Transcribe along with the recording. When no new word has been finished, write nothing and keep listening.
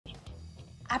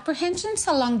Apprehensions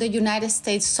along the United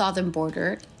States southern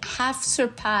border have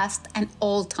surpassed an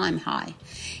all-time high.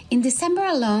 In December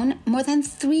alone, more than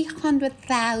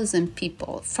 300,000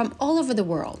 people from all over the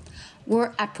world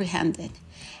were apprehended.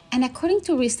 And according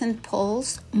to recent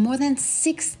polls, more than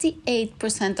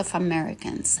 68% of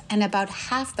Americans and about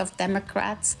half of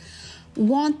Democrats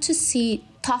want to see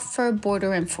tougher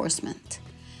border enforcement.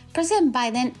 President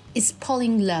Biden is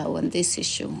polling low on this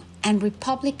issue, and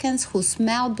Republicans who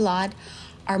smell blood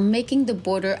are making the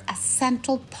border a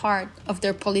central part of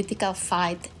their political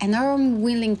fight and are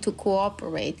unwilling to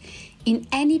cooperate in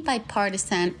any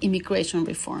bipartisan immigration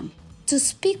reform. To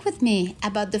speak with me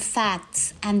about the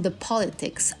facts and the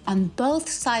politics on both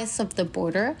sides of the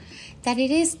border, that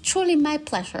it is truly my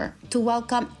pleasure to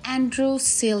welcome Andrew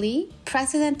Selee,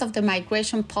 President of the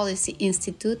Migration Policy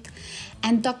Institute,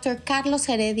 and Dr. Carlos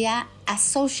Heredia,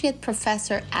 Associate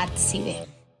Professor at CIDE.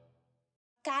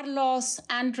 Carlos,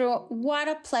 Andrew, what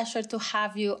a pleasure to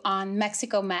have you on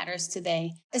Mexico Matters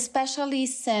today, especially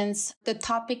since the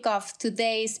topic of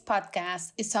today's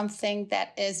podcast is something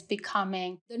that is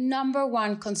becoming the number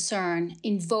one concern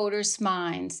in voters'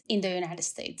 minds in the United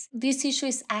States. This issue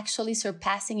is actually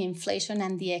surpassing inflation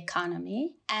and the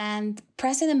economy. And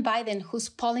President Biden, whose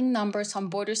polling numbers on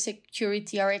border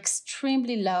security are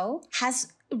extremely low,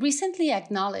 has recently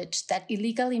acknowledged that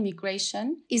illegal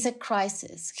immigration is a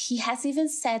crisis. He has even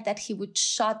said that he would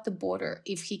shut the border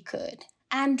if he could.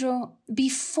 Andrew,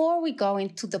 before we go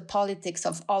into the politics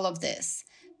of all of this,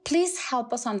 please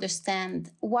help us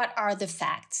understand what are the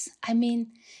facts. I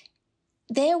mean,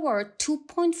 there were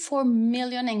 2.4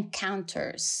 million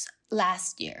encounters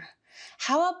last year.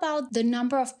 How about the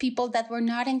number of people that were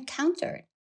not encountered?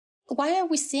 Why are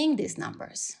we seeing these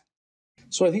numbers?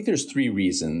 So I think there's three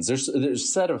reasons. There's a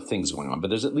set of things going on, but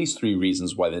there's at least three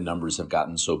reasons why the numbers have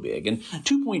gotten so big. And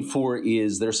 2.4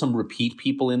 is there's some repeat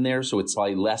people in there, so it's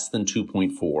probably less than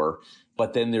 2.4.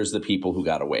 But then there's the people who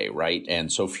got away, right? And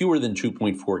so fewer than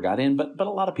 2.4 got in, but a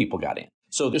lot of people got in.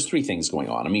 So there's three things going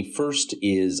on. I mean, first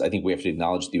is I think we have to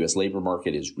acknowledge the U.S. labor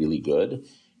market is really good.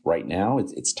 Right now,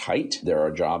 it's tight. There are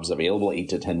jobs available, 8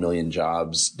 to 10 million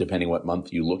jobs, depending what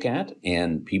month you look at.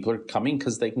 And people are coming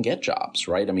because they can get jobs,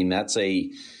 right? I mean, that's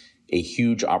a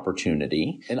huge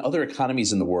opportunity. And other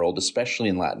economies in the world, especially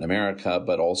in Latin America,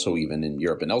 but also even in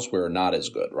Europe and elsewhere, are not as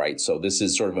good, right? So this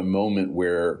is sort of a moment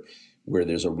where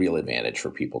there's a real advantage for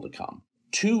people to come.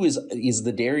 Two is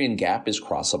the Darien Gap is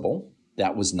crossable.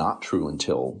 That was not true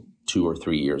until 2 or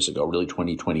 3 years ago. Really,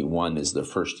 2021 is the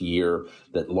first year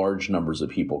that large numbers of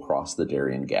people crossed the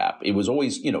Darien Gap. It was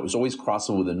always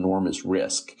crossable with enormous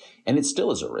risk, and it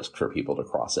still is a risk for people to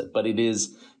cross it. But it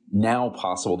is now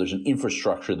possible. There's an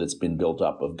infrastructure that's been built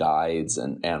up of guides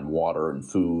and water and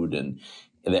food and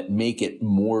that make it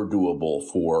more doable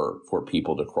for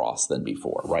people to cross than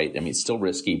before, right? I mean, it's still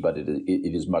risky, but it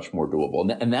is much more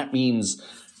doable. And that means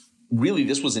really,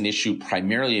 this was an issue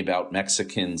primarily about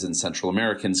Mexicans and Central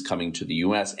Americans coming to the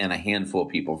U.S. and a handful of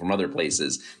people from other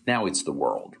places. Now it's the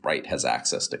world, right, has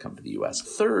access to come to the U.S.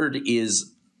 Third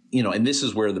is, and this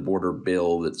is where the border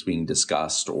bill that's being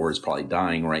discussed or is probably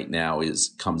dying right now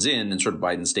comes in, and sort of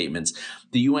Biden's statements.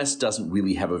 The U.S. doesn't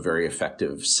really have a very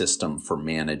effective system for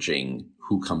managing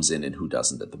who comes in and who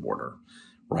doesn't at the border,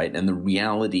 right? And the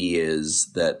reality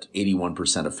is that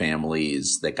 81% of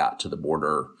families that got to the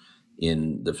border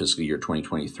in the fiscal year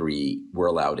 2023 were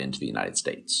allowed into the United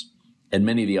States. And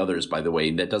many of the others, by the way,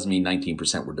 that doesn't mean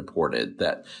 19% were deported,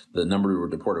 that the number who were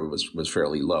deported was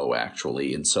fairly low,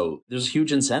 actually. And so there's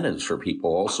huge incentives for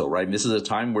people also, right? And this is a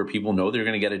time where people know they're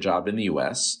going to get a job in the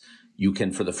U.S. You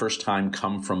can, for the first time,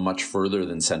 come from much further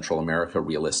than Central America,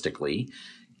 realistically.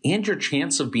 And your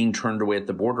chance of being turned away at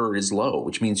the border is low,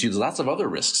 which means there's lots of other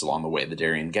risks along the way, the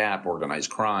Darien Gap,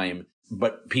 organized crime.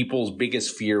 But people's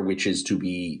biggest fear, which is to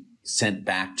be sent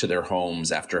back to their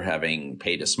homes after having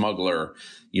paid a smuggler,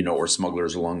 or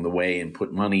smugglers along the way and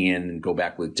put money in and go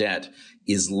back with debt,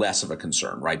 is less of a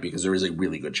concern, right? Because there is a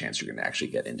really good chance you're going to actually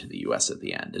get into the U.S. at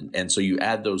the end. And so you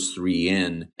add those three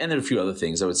in, and then a few other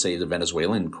things. I would say the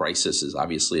Venezuelan crisis is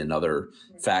obviously another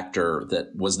factor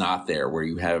that was not there, where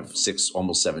you have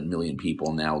almost 7 million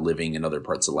people now living in other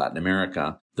parts of Latin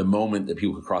America. The moment that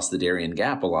people could cross the Darien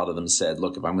Gap, a lot of them said,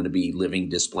 look, if I'm going to be living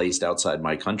displaced outside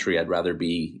my country, I'd rather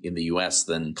be in the U.S.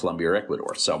 than Colombia or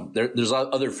Ecuador. So there's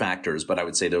other factors, but I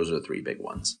would say those are the three big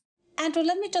ones. Andrew,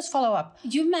 let me just follow up.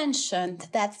 You mentioned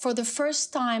that for the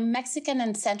first time, Mexican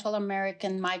and Central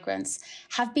American migrants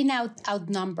have been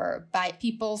outnumbered by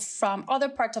people from other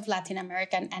parts of Latin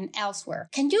America and elsewhere.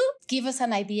 Can you give us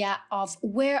an idea of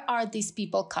where are these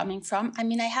people coming from? I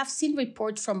mean, I have seen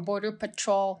reports from Border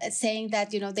Patrol saying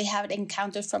that, they have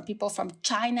encounters from people from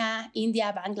China,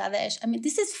 India, Bangladesh. I mean,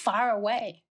 this is far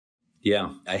away.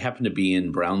 Yeah, I happened to be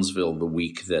in Brownsville the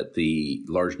week that the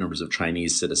large numbers of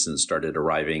Chinese citizens started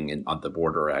arriving on the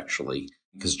border, actually,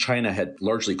 because China had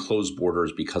largely closed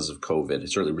borders because of COVID.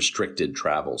 It certainly restricted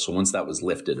travel. So once that was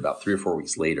lifted, about 3 or 4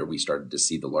 weeks later, we started to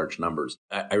see the large numbers.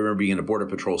 I remember being in a Border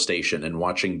Patrol station and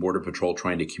watching Border Patrol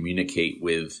trying to communicate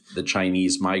with the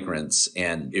Chinese migrants.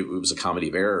 And it was a comedy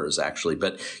of errors, actually.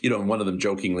 But, one of them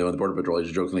jokingly, when the Border Patrol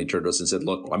agent jokingly turned to us and said,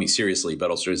 look, I mean, seriously, but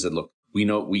also said, look, we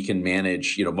know we can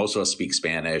manage, most of us speak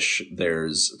Spanish.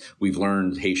 We've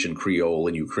learned Haitian Creole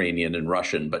and Ukrainian and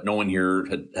Russian, but no one here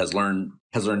has learned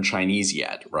Chinese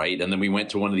yet, right? And then we went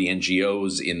to one of the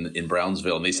NGOs in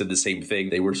Brownsville, and they said the same thing.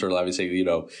 They were sort of obviously,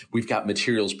 we've got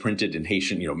materials printed in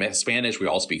Haitian, Spanish. We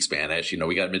all speak Spanish.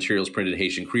 We got materials printed in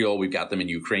Haitian Creole. We've got them in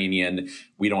Ukrainian.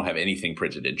 We don't have anything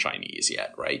printed in Chinese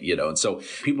yet, right? And so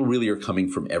people really are coming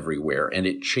from everywhere, and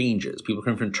it changes. People are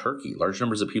coming from Turkey. Large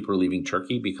numbers of people are leaving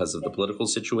Turkey because of the political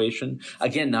situation.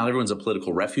 Again, not everyone's a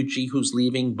political refugee who's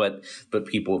leaving, but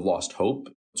people have lost hope.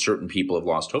 Certain people have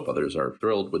lost hope. Others are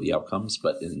thrilled with the outcomes,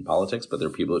 but in politics, but there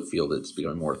are people that feel that it's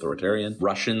becoming more authoritarian.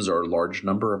 Russians are a large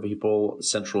number of people.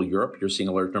 Central Europe, you're seeing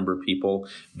a large number of people.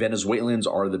 Venezuelans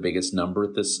are the biggest number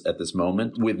at this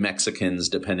moment, with Mexicans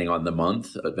depending on the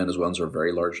month. But Venezuelans are a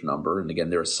very large number. And again,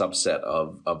 they're a subset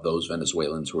of those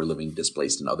Venezuelans who are living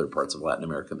displaced in other parts of Latin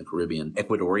America and the Caribbean.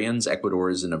 Ecuadorians, Ecuador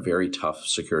is in a very tough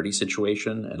security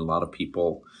situation, and a lot of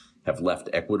people have left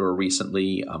Ecuador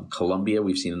recently. Colombia,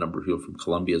 we've seen a number of people from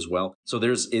Colombia as well. So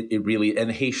it really,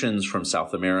 and Haitians from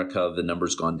South America, the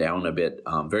number's gone down a bit.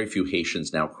 Very few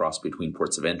Haitians now cross between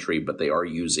ports of entry, but they are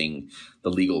using the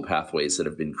legal pathways that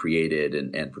have been created,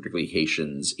 and particularly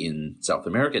Haitians in South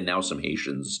America. Now some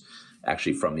Haitians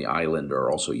actually from the island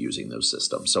are also using those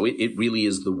systems. So it really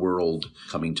is the world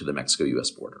coming to the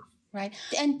Mexico-U.S. border. Right.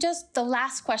 And just the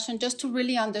last question, just to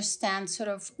really understand sort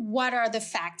of what are the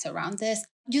facts around this.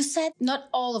 You said not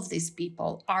all of these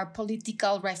people are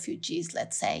political refugees,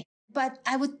 let's say. But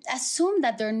I would assume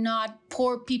that they're not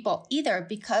poor people either,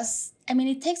 because,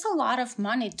 it takes a lot of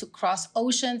money to cross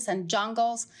oceans and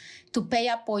jungles, to pay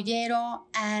a pollero.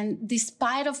 And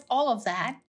despite of all of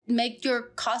that, make your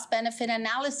cost-benefit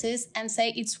analysis and say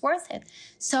it's worth it.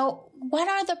 So what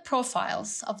are the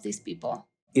profiles of these people?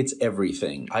 It's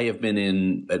everything. I have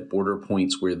been at border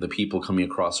points where the people coming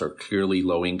across are clearly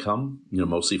low income,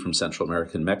 mostly from Central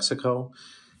America and Mexico,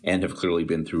 and have clearly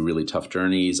been through really tough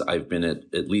journeys. I've been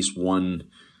at least one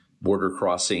border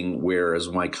crossing where, as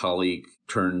my colleague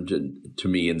turned to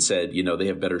me and said, they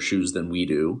have better shoes than we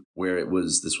do, where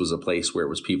this was a place where it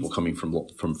was people coming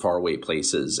from faraway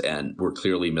places and were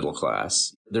clearly middle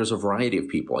class. There's a variety of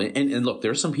people. And look,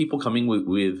 there are some people coming with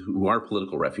who are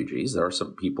political refugees. There are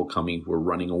some people coming who are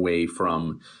running away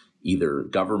from either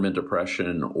government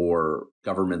oppression or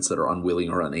governments that are unwilling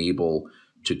or unable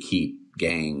to keep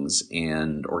gangs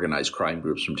and organized crime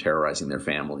groups from terrorizing their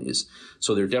families.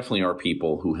 So there definitely are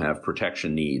people who have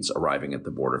protection needs arriving at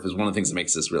the border. Because one of the things that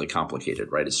makes this really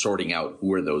complicated, right, is sorting out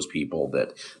who are those people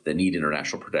that need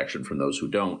international protection from those who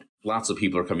don't. Lots of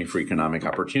people are coming for economic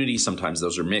opportunity. Sometimes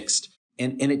those are mixed.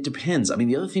 And it depends.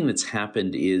 The other thing that's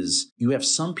happened is you have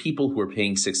some people who are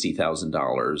paying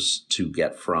 $60,000 to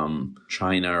get from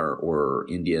China or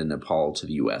India and Nepal to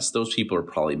the U.S. Those people are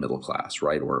probably middle class,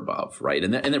 right, or above, right?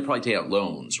 And they're probably taking out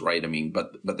loans, right?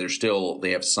 But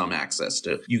they have some access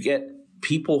to. You get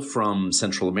people from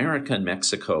Central America and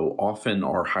Mexico often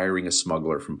are hiring a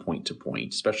smuggler from point to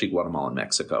point, especially Guatemala and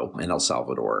Mexico and El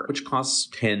Salvador, which costs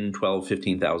 $10,000,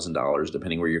 $12,000, $15,000,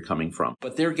 depending where you're coming from.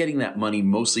 But they're getting that money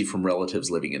mostly from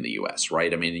relatives living in the U.S.,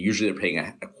 right? Usually they're paying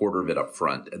a quarter of it up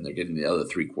front and they're getting the other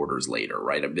 3/4 later,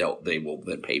 right? They will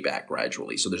then pay back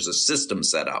gradually. So there's a system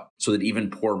set up so that even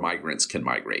poor migrants can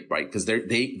migrate, right? Because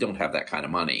they don't have that kind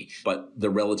of money, but the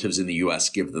relatives in the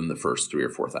U.S. give them the first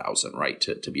 $3,000 or $4,000, right,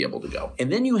 to be able to go. And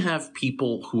then you have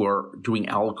people who are doing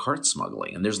a la carte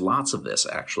smuggling. And there's lots of this,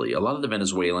 actually. A lot of the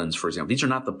Venezuelans, for example, these are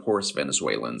not the poorest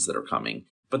Venezuelans that are coming,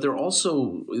 but they're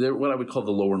what I would call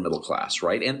the lower middle class,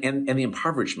 right? And the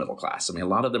impoverished middle class. A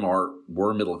lot of them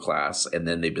were middle class, and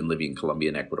then they've been living in Colombia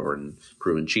and Ecuador and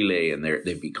Peru and Chile, and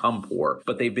they've become poor.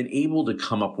 But they've been able to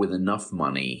come up with enough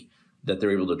money that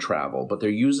they're able to travel. But they're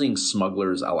using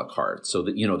smugglers a la carte so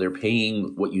that, they're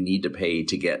paying what you need to pay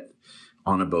to get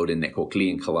on a boat in Necoclí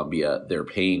in Colombia, they're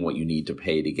paying what you need to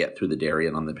pay to get through the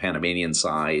Darien. On the Panamanian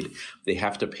side, they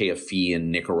have to pay a fee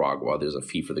in Nicaragua. There's a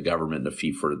fee for the government and a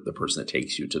fee for the person that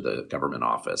takes you to the government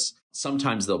office.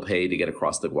 Sometimes they'll pay to get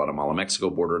across the Guatemala-Mexico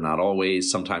border, not always.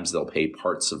 Sometimes they'll pay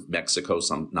parts of Mexico,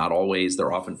 some not always.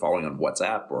 They're often following on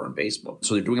WhatsApp or on Facebook.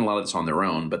 So they're doing a lot of this on their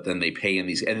own, but then they pay in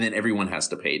these, and then everyone has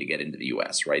to pay to get into the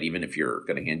U.S., right? Even if you're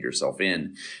going to hand yourself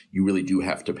in, you really do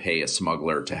have to pay a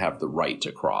smuggler to have the right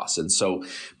to cross. And so,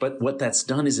 but what that's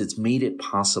done is it's made it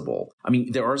possible. I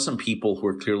mean, there are some people who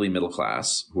are clearly middle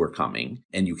class who are coming,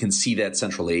 and you can see that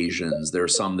Central Asians. There are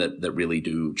some that really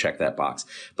do check that box.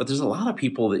 But there's a lot of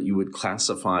people that you would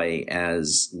classify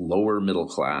as lower middle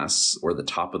class or the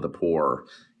top of the poor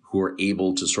who are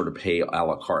able to sort of pay a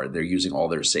la carte. They're using all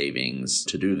their savings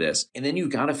to do this. And then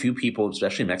you've got a few people,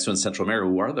 especially in Mexico and Central America,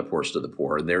 who are the poorest of the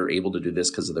poor, and they're able to do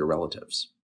this because of their relatives.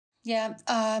 Yeah.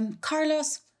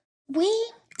 Carlos, we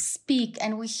speak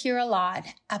and we hear a lot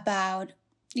about,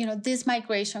 this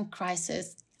migration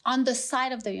crisis on the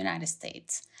side of the United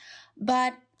States.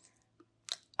 But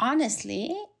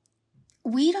honestly,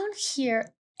 we don't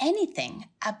hear anything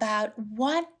about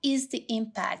what is the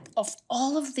impact of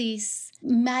all of these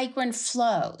migrant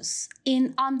flows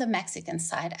on the Mexican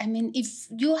side. I mean, if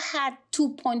you had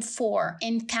 2.4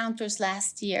 encounters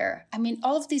last year, I mean,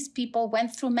 all of these people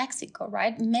went through Mexico,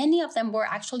 right? Many of them were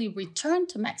actually returned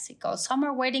to Mexico. Some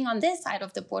are waiting on this side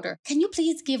of the border. Can you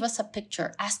please give us a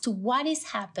picture as to what is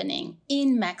happening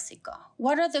in Mexico?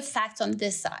 What are the facts on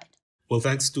this side? Well,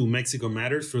 thanks to Mexico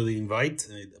Matters for the invite.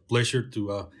 A pleasure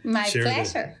to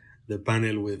share the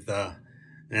panel with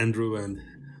Andrew and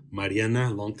Mariana,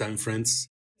 longtime friends.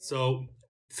 So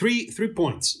three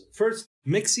points. First,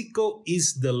 Mexico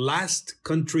is the last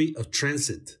country of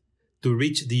transit to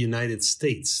reach the United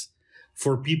States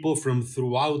for people from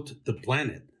throughout the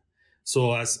planet.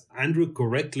 So as Andrew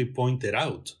correctly pointed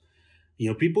out,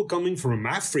 people coming from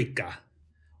Africa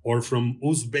or from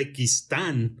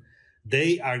Uzbekistan,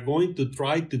 they are going to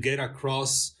try to get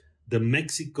across the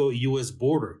Mexico-US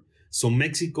border. So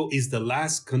Mexico is the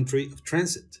last country of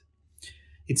transit.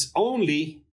 It's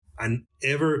only an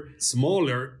ever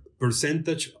smaller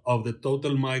percentage of the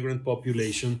total migrant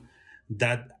population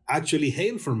that actually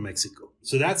hail from Mexico.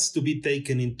 So that's to be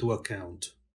taken into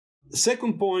account.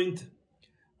 Second point,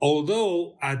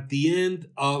 although at the end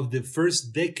of the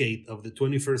first decade of the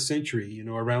 21st century,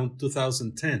 around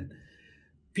 2010,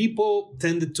 people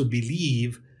tended to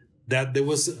believe that there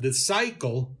was the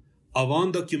cycle of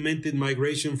undocumented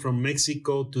migration from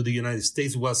Mexico to the United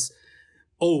States was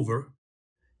over.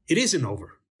 It isn't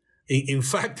over. In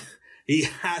fact, it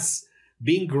has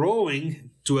been growing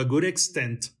to a good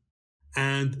extent.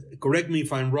 And correct me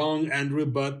if I'm wrong, Andrew,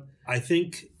 but I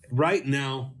think right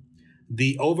now,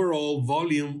 the overall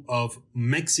volume of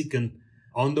Mexican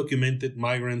undocumented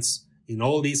migrants in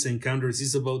all these encounters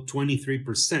is about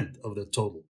 23% of the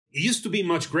total. It used to be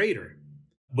much greater,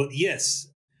 but yes,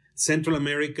 Central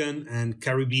American and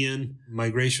Caribbean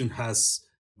migration has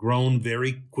grown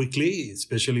very quickly,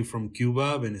 especially from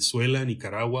Cuba, Venezuela,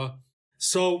 Nicaragua.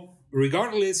 So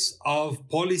regardless of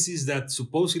policies that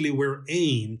supposedly were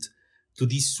aimed to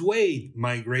dissuade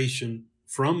migration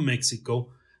from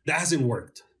Mexico, that hasn't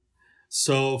worked.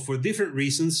 So for different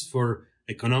reasons, for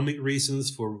economic reasons,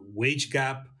 for wage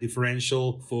gap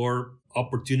differential, for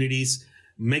opportunities,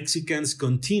 Mexicans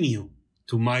continue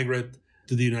to migrate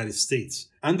to the United States.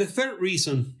 And the third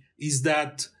reason is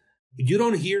that you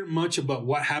don't hear much about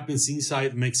what happens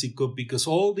inside Mexico because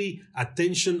all the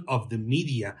attention of the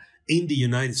media in the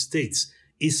United States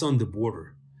is on the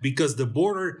border, because the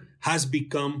border has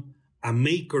become a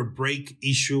make or break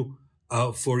issue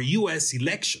for U.S.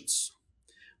 elections,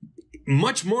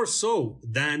 much more so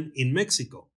than in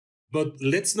Mexico. But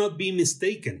let's not be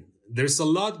mistaken. There's a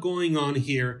lot going on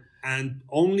here. And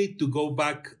only to go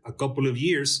back a couple of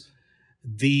years,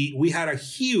 we had a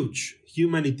huge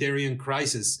humanitarian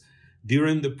crisis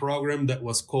during the program that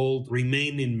was called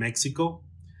Remain in Mexico,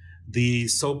 the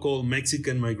so-called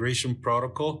Mexican Migration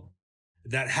Protocol,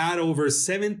 that had over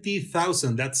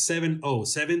 70,000, that's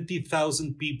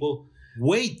 70,000 people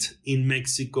wait in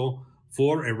Mexico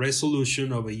for a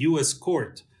resolution of a U.S.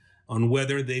 court on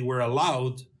whether they were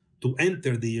allowed to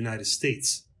enter the United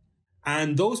States.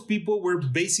 And those people were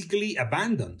basically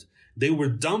abandoned. They were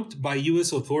dumped by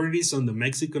U.S. authorities on the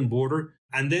Mexican border,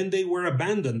 and then they were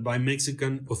abandoned by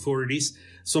Mexican authorities.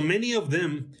 So many of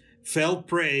them fell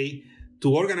prey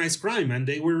to organized crime, and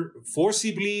they were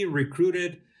forcibly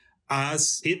recruited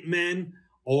as hitmen,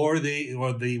 or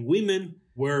the women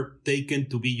were taken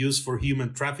to be used for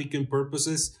human trafficking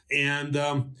purposes. And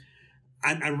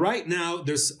right now,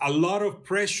 there's a lot of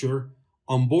pressure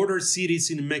on border cities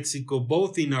in Mexico,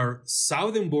 both in our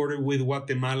southern border with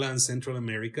Guatemala and Central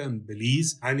America and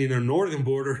Belize, and in our northern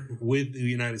border with the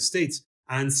United States.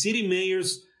 And city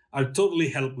mayors are totally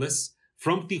helpless,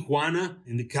 from Tijuana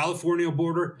in the California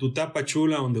border to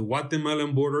Tapachula on the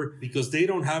Guatemalan border, because they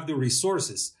don't have the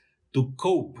resources to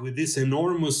cope with this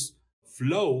enormous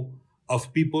flow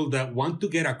of people that want to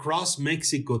get across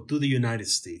Mexico to the United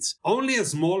States. Only a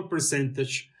small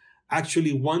percentage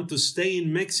actually want to stay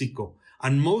in Mexico.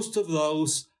 And most of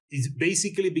those is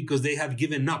basically because they have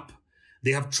given up.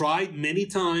 They have tried many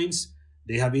times.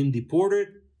 They have been deported.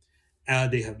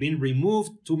 They have been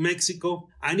removed to Mexico.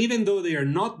 And even though they are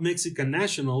not Mexican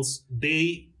nationals,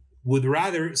 they would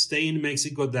rather stay in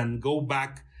Mexico than go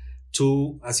back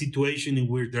to a situation in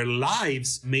which their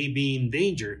lives may be in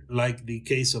danger, like the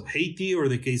case of Haiti or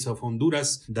the case of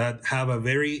Honduras, that have a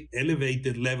very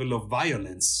elevated level of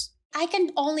violence. I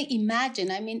can only imagine.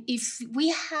 I mean, if we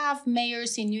have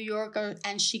mayors in New York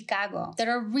and Chicago that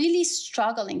are really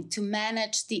struggling to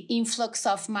manage the influx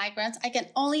of migrants, I can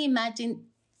only imagine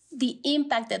the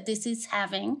impact that this is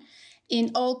having in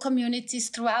all communities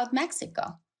throughout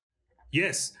Mexico.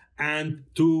 Yes, and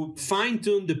to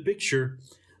fine-tune the picture,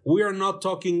 we are not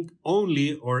talking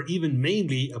only or even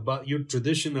mainly about your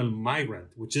traditional migrant,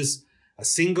 which is a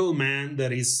single man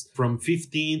that is from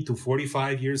 15 to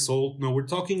 45 years old. No, we're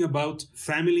talking about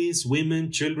families,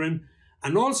 women, children,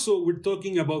 and also we're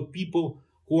talking about people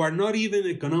who are not even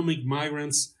economic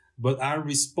migrants, but are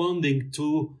responding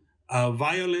to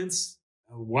violence,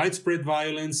 widespread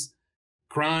violence,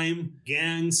 crime,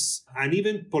 gangs, and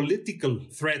even political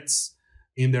threats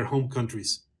in their home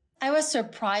countries. I was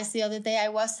surprised the other day. I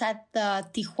was at the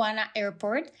Tijuana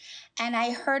airport and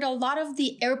I heard a lot of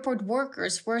the airport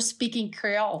workers were speaking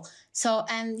Creole. So,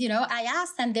 and, I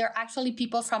asked, and they're actually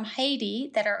people from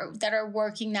Haiti that are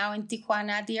working now in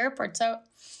Tijuana at the airport. So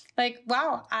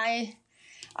wow, I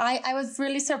was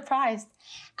really surprised.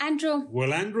 Andrew.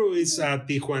 Well, Andrew is a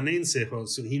Tijuanense,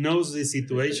 so he knows the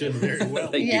situation very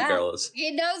well. Thank you, Carlos.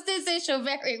 He knows this issue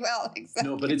very well. Exactly.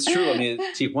 No, but it's true. I mean,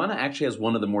 Tijuana actually has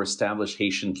one of the more established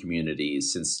Haitian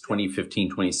communities. Since 2015,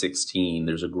 2016,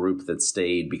 there's a group that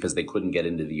stayed because they couldn't get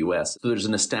into the U.S. So there's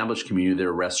an established community. There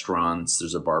are restaurants.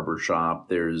 There's a barber shop.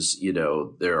 There's,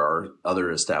 there are other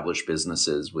established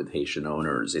businesses with Haitian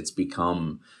owners. It's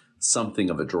become something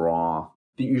of a draw.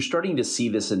 You're starting to see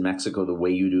this in Mexico the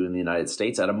way you do in the United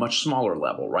States at a much smaller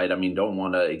level, right? I mean, don't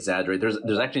want to exaggerate. There's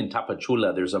actually in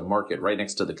Tapachula, there's a market right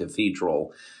next to the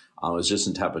cathedral. I was just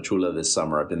in Tapachula this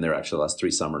summer. I've been there actually the last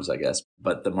 3 summers, I guess.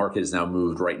 But the market is now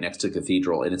moved right next to the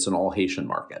cathedral, and it's an all Haitian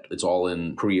market. It's all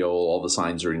in Creole. All the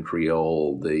signs are in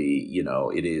Creole.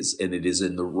 It is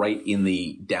right in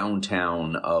the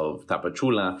downtown of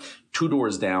Tapachula. 2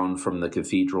 doors down from the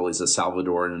cathedral is a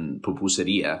Salvadoran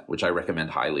pupuseria, which I recommend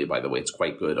highly, by the way. It's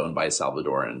quite good, owned by a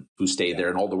Salvadoran who stayed there,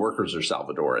 and all the workers are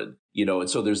Salvadoran. And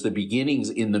so there's the beginnings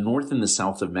in the north and the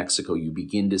south of Mexico. You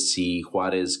begin to see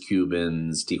Juarez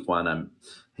Cubans, Tijuana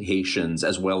Haitians,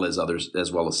 as well as others,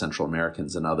 as well as Central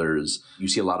Americans and others. You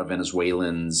see a lot of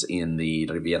Venezuelans in the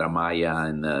Riviera Maya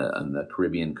and on the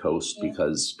Caribbean coast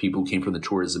because people who came from the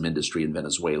tourism industry in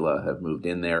Venezuela have moved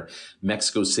in there.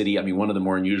 Mexico City, I mean, one of the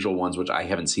more unusual ones, which I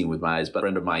haven't seen with my eyes, but a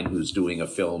friend of mine who's doing a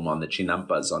film on the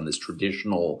Chinampas, on this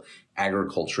traditional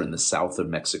agriculture in the south of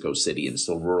Mexico City, and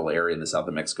still rural area in the south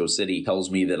of Mexico City, tells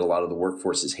me that a lot of the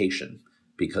workforce is Haitian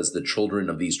because the children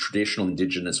of these traditional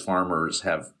indigenous farmers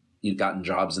have gotten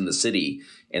jobs in the city.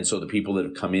 And so the people that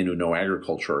have come in who know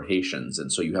agriculture are Haitians.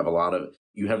 And so you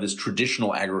have this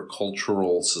traditional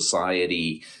agricultural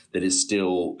society that is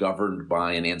still governed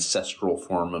by an ancestral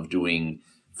form of doing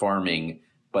farming,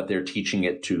 but they're teaching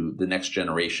it to the next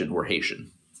generation who are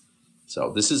Haitian.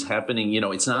 So this is happening,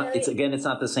 it's not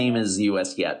the same as the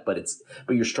US yet, but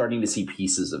you're starting to see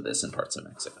pieces of this in parts of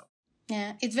Mexico.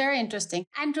 Yeah, it's very interesting.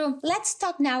 Andrew, let's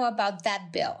talk now about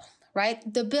that bill. Right?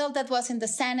 The bill that was in the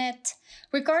Senate,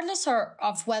 regardless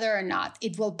of whether or not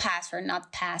it will pass or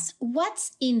not pass,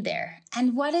 what's in there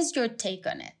and what is your take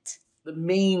on it? The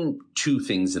main 2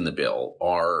 things in the bill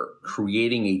are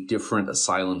creating a different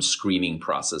asylum screening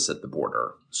process at the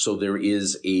border. So there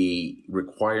is a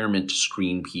requirement to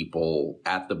screen people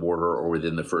at the border or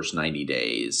within the first 90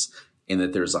 days. And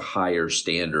that there's a higher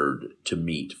standard to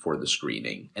meet for the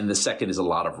screening. And the second is a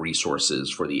lot of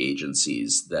resources for the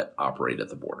agencies that operate at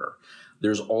the border.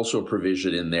 There's also a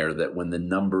provision in there that when the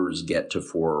numbers get to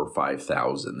 4,000 or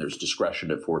 5,000, there's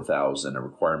discretion at 4,000, a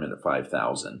requirement at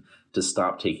 5,000, to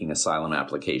stop taking asylum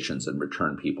applications and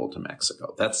return people to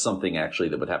Mexico. That's something actually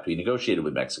that would have to be negotiated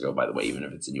with Mexico, by the way, even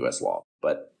if it's in U.S. law.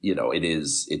 But,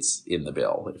 it's in the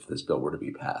bill if this bill were to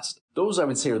be passed. Those, I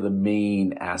would say, are the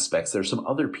main aspects. There's some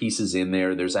other pieces in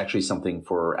there. There's actually something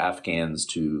for Afghans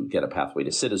to get a pathway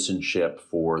to citizenship,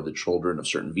 for the children of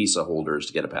certain visa holders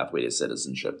to get a pathway to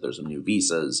citizenship. There's some new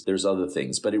visas. There's other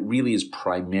things. But it really is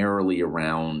primarily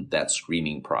around that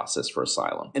screening process for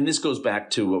asylum. And this goes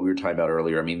back to what we were talking about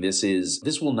earlier. I mean, this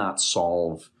will not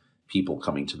solve people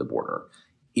coming to the border.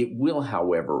 It will,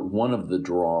 however, one of the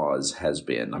draws has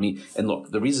been, and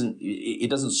look, the reason it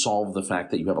doesn't solve the fact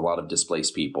that you have a lot of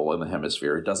displaced people in the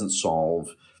hemisphere. It doesn't solve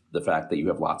the fact that you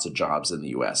have lots of jobs in the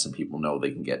U.S. and people know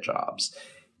they can get jobs.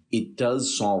 It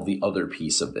does solve the other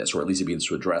piece of this, or at least it begins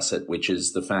to address it, which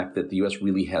is the fact that the U.S.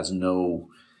 really has no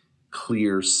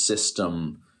clear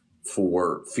system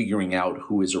for figuring out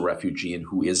who is a refugee and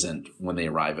who isn't when they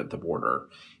arrive at the border.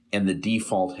 And the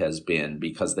default has been,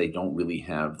 because they don't really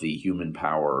have the human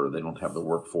power, they don't have the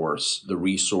workforce, the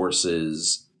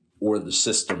resources, or the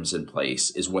systems in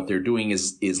place, is what they're doing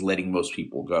is letting most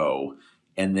people go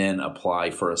and then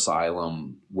apply for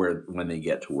asylum when they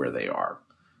get to where they are,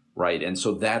 right? And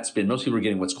so most people are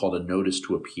getting what's called a notice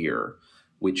to appear,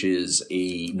 which is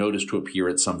a notice to appear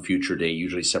at some future date,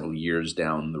 usually several years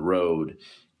down the road,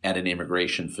 at an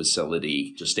immigration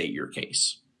facility to state your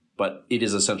case. But it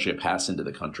is essentially a pass into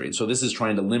the country. And so this is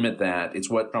trying to limit that.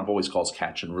 It's what Trump always calls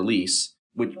catch and release,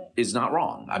 which is not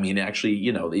wrong. Actually,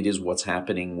 it is what's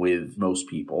happening with most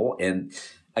people. And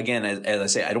again, as I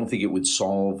say, I don't think it would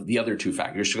solve the other two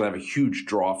factors. You're going to have a huge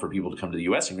draw for people to come to the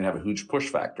U.S. You're going to have a huge push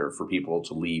factor for people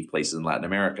to leave places in Latin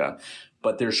America.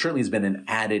 But there certainly has been an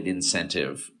added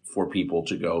incentive for people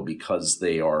to go because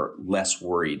they are less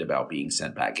worried about being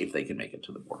sent back if they can make it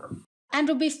to the border.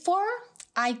 Andrew, before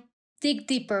I dig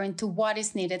deeper into what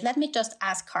is needed, let me just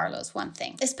ask Carlos one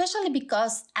thing, especially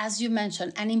because, as you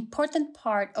mentioned, an important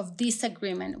part of this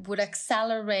agreement would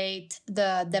accelerate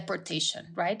the deportation,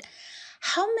 right?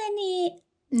 How many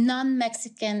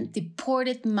non-Mexican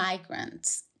deported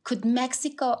migrants could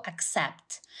Mexico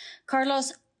accept?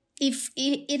 Carlos, if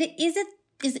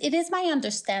it is my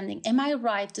understanding, am I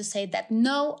right to say that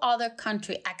no other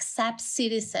country accepts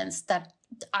citizens that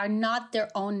are not their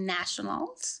own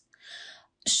nationals?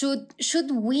 Should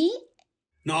we?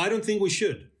 No, I don't think we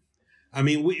should.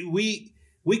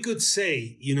 We could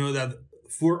say, that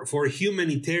for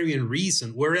humanitarian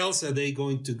reason, where else are they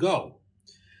going to go?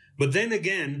 But then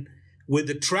again, with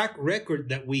the track record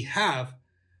that we have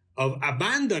of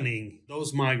abandoning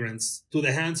those migrants to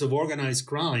the hands of organized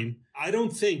crime, I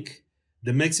don't think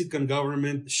the Mexican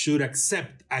government should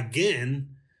accept again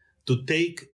to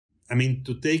take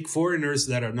foreigners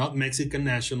that are not Mexican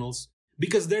nationals,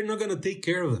 because they're not going to take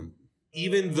care of them,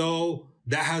 even though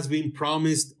that has been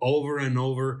promised over and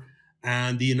over.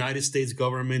 And the United States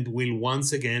government will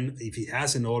once again, if it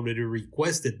hasn't already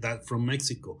requested that from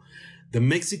Mexico. The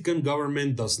Mexican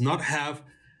government does not have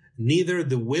neither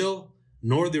the will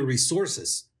nor the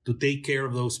resources to take care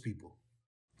of those people.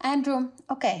 Andrew,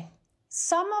 okay.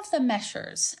 Some of the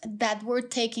measures that were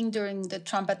taken during the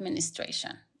Trump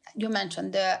administration, you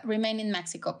mentioned the Remain in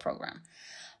Mexico program.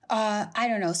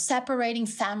 Separating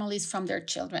families from their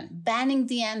children, banning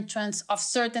the entrance of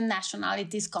certain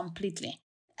nationalities completely.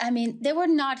 They were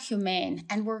not humane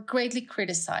and were greatly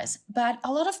criticized, but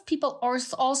a lot of people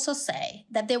also say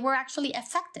that they were actually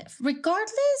effective.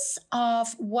 Regardless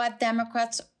of what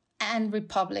Democrats and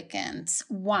Republicans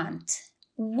want,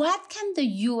 what can the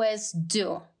U.S.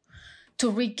 do to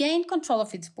regain control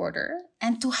of its border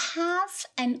and to have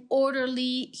an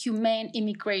orderly, humane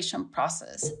immigration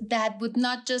process that would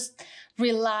not just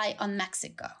rely on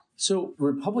Mexico? So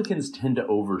Republicans tend to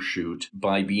overshoot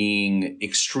by being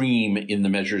extreme in the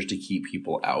measures to keep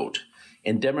people out.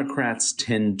 And Democrats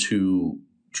tend to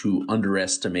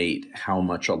underestimate how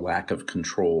much a lack of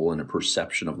control and a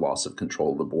perception of loss of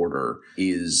control of the border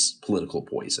is political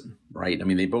poison, right?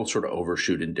 They both sort of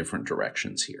overshoot in different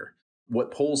directions here.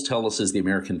 What polls tell us is the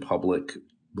American public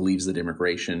believes that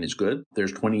immigration is good.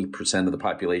 There's 20% of the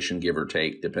population, give or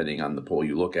take, depending on the poll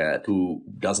you look at, who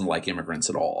doesn't like immigrants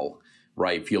at all,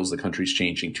 right? Feels the country's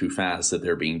changing too fast, that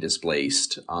they're being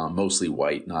displaced, mostly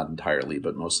white, not entirely,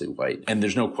 but mostly white. And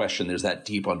there's no question there's that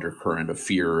deep undercurrent of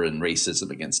fear and racism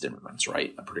against immigrants,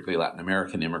 right? Particularly Latin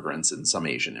American immigrants and some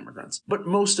Asian immigrants. But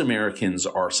most Americans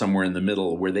are somewhere in the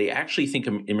middle where they actually think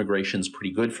immigration's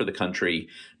pretty good for the country,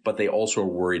 but they also are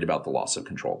worried about the loss of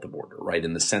control at the border, right?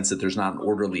 In the sense that there's not an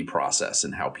orderly process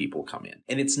in how people come in.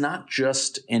 And it's not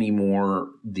just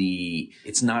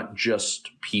it's not just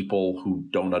people who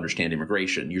don't understand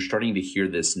immigration. You're starting to hear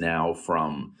this now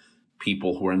from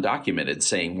people who are undocumented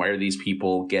saying, why are these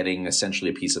people getting essentially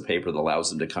a piece of paper that allows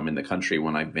them to come in the country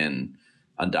when I've been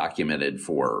undocumented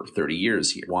for 30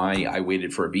 years here. Why I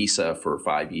waited for a visa for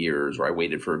 5 years, or I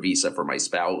waited for a visa for my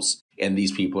spouse, and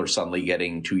these people are suddenly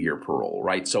getting 2-year parole,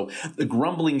 right? So the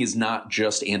grumbling is not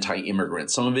just anti-immigrant.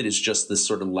 Some of it is just this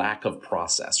sort of lack of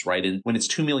process, right? And when it's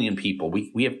 2 million people,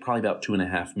 we have probably about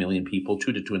 2.5 million people,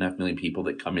 2 to 2.5 million people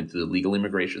that come into the legal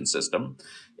immigration system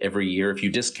every year. If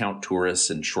you discount tourists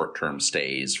and short-term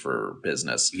stays for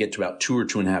business, you get to about 2 or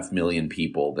 2.5 million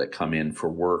people that come in for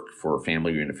work, for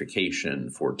family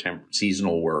reunification, for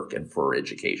seasonal work, and for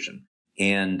education.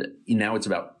 And now it's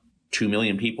about 2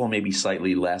 million people, maybe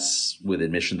slightly less with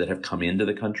admission, that have come into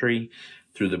the country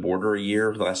through the border a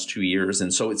year, the last 2 years.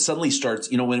 And so it suddenly starts,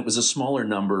 when it was a smaller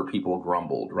number, people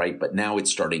grumbled, right? But now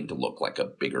it's starting to look like a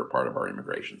bigger part of our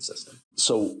immigration system.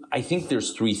 So I think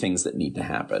there's 3 things that need to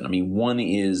happen. I mean, one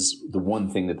is the one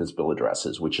thing that this bill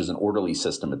addresses, which is an orderly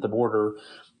system at the border.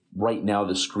 Right now,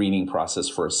 the screening process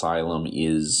for asylum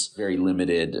is very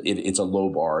limited. It's a low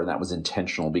bar, and that was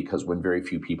intentional because when very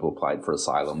few people applied for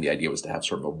asylum, the idea was to have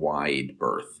sort of a wide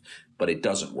berth. But it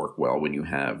doesn't work well when you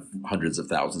have hundreds of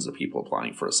thousands of people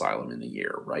applying for asylum in a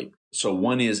year, right? So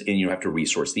one is, and you have to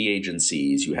resource the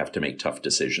agencies. You have to make tough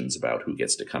decisions about who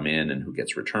gets to come in and who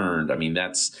gets returned. I mean,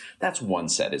 that's one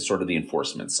set. It's sort of the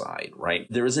enforcement side, right?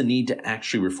 There is a need to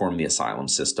actually reform the asylum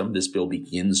system. This bill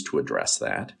begins to address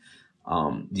that.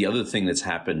 The other thing that's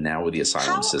happened now with the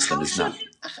asylum system is not...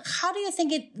 How do you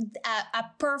think a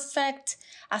perfect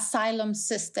asylum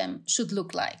system should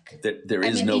look like? There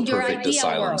is no perfect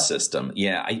asylum system.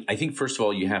 Yeah, I think, first of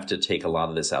all, you have to take a lot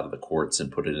of this out of the courts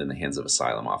and put it in the hands of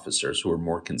asylum officers who are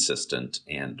more consistent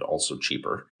and also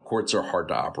cheaper. Courts are hard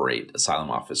to operate. Asylum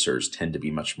officers tend to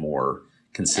be much more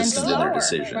consistent in their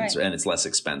decisions, right. And it's less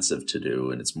expensive to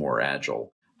do, and it's more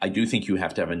agile. I do think you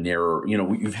have to have a narrow,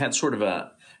 you've had sort of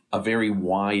a very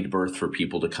wide berth for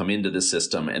people to come into the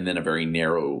system and then a very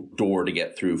narrow door to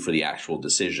get through for the actual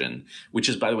decision, which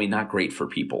is, by the way, not great for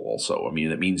people also. I mean,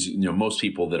 that means, most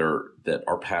people that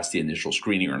are past the initial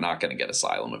screening are not going to get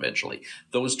asylum eventually.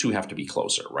 Those two have to be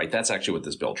closer, right? That's actually what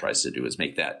this bill tries to do, is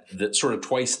make that sort of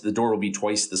the door will be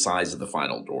twice the size of the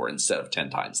final door instead of 10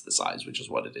 times the size, which is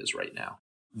what it is right now.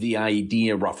 The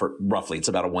idea, roughly, it's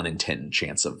about a 1 in 10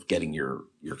 chance of getting your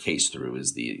case through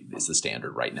is the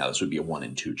standard right now. This would be a 1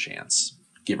 in 2 chance,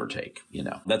 give or take.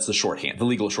 That's the shorthand, the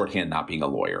legal shorthand, not being a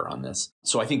lawyer on this.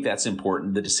 So I think that's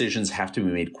important. The decisions have to be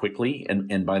made quickly.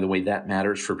 And by the way, that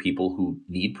matters for people who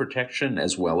need protection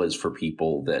as well as for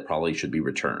people that probably should be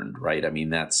returned, right? I mean,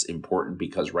 that's important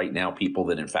because right now, people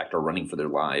that in fact are running for their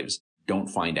lives don't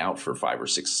find out for 5 or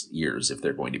 6 years if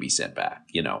they're going to be sent back,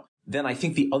 Then I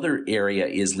think the other area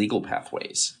is legal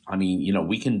pathways. I mean,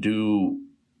 we can do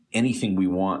anything we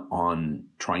want on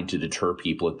trying to deter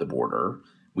people at the border.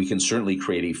 We can certainly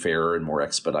create a fairer and more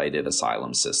expedited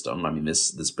asylum system. I mean,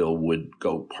 this bill would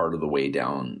go part of the way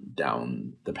down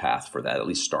the path for that, at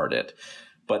least start it.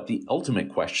 But the ultimate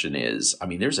question is, I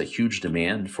mean, there's a huge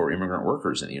demand for immigrant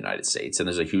workers in the United States, and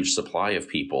there's a huge supply of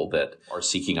people that are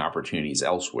seeking opportunities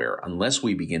elsewhere. Unless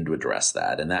we begin to address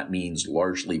that, and that means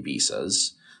largely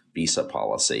visa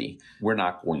policy, we're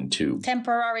not going to...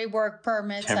 Temporary work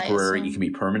permits. Temporary, it can be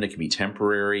permanent, it can be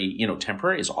temporary.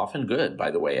 Temporary is often good,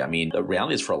 by the way. I mean, the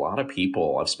reality is for a lot of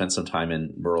people, I've spent some time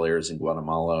in rural areas in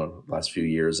Guatemala the last few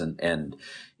years and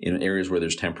in areas where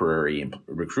there's temporary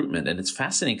recruitment. And it's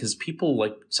fascinating because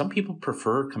some people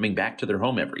prefer coming back to their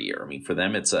home every year. I mean, for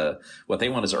them, it's what they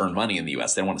want is to earn money in the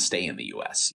U.S. They want to stay in the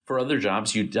U.S. For other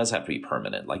jobs, it does have to be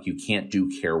permanent. Like you can't do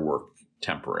care work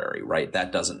temporary, right?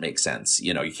 That doesn't make sense.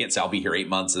 You can't say I'll be here 8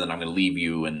 months and then I'm going to leave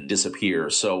you and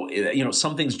disappear. So,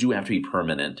 some things do have to be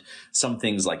permanent. Some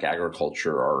things like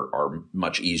agriculture are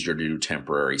much easier to do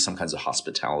temporary, some kinds of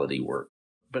hospitality work.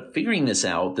 But figuring this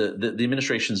out, the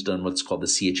administration's done what's called the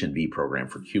CHNV program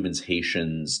for Cubans,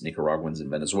 Haitians, Nicaraguans,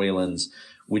 and Venezuelans,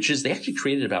 which is they actually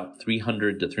created about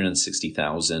 300 to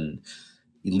 360,000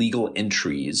 legal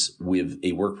entries with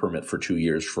a work permit for 2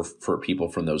 years for people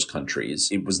from those countries.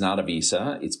 It was not a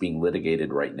visa. It's being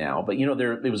litigated right now. But,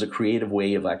 there was a creative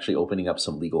way of actually opening up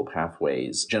some legal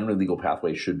pathways. Generally, legal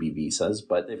pathways should be visas,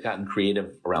 but they've gotten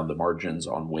creative around the margins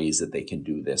on ways that they can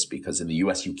do this because in the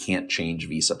U.S., you can't change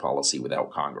visa policy without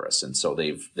Congress. And so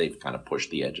they've kind of pushed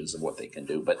the edges of what they can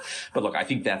do. But look, I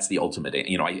think that's the ultimate.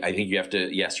 I think you have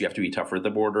to be tougher at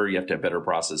the border. You have to have better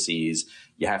processes.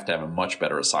 You have to have a much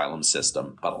better asylum system.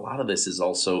 But a lot of this is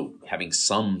also having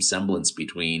some semblance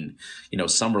between,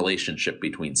 some relationship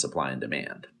between supply and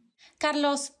demand.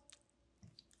 Carlos,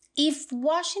 if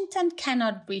Washington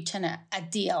cannot reach a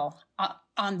deal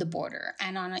on the border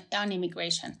and on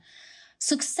immigration,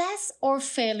 success or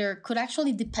failure could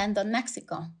actually depend on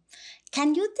Mexico.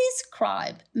 Can you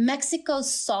describe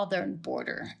Mexico's southern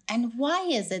border? And why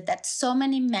is it that so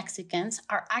many Mexicans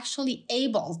are actually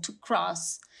able to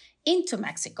cross into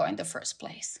Mexico in the first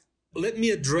place? Let me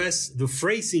address the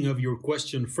phrasing of your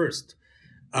question first.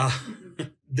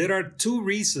 There are two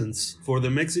reasons for the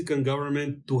Mexican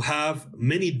government to have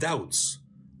many doubts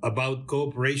about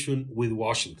cooperation with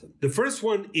Washington. The first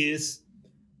one is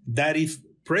that if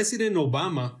President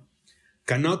Obama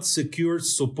cannot secure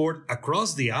support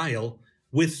across the aisle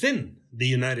within the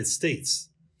United States,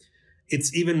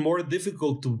 it's even more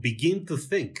difficult to begin to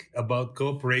think about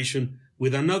cooperation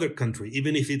with another country,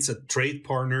 even if it's a trade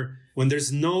partner, when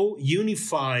there's no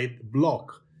unified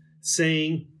bloc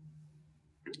saying,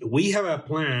 we have a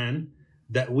plan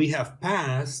that we have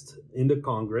passed in the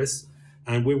Congress,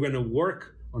 and we're going to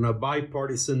work on a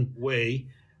bipartisan way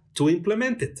to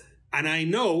implement it. And I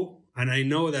know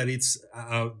that it's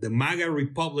the MAGA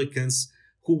Republicans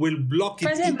who will block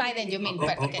President Biden, you mean?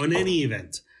 On any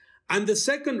event. And the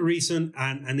second reason,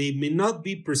 and it may not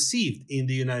be perceived in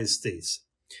the United States,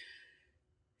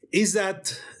 is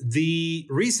that the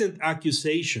recent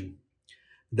accusation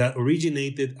that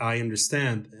originated, I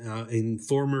understand, in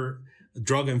former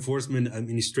Drug Enforcement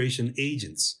Administration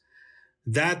agents,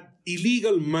 that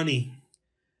illegal money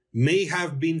may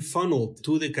have been funneled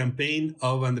to the campaign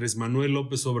of Andrés Manuel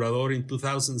Lopez Obrador in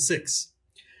 2006,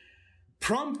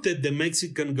 prompted the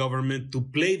Mexican government to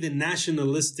play the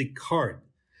nationalistic card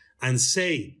and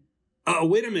say,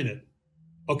 wait a minute.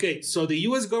 Okay, so the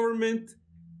U.S. government,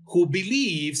 who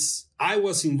believes I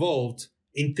was involved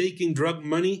in taking drug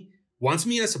money, wants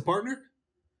me as a partner?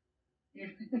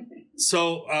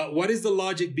 So what is the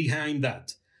logic behind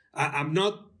that? I'm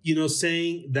not,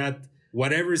 saying that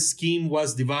whatever scheme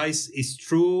was devised is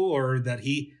true or that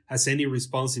he has any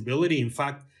responsibility. In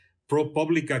fact,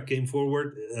 ProPublica came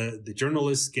forward, the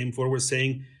journalists came forward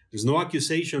saying there's no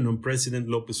accusation on President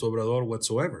Lopez Obrador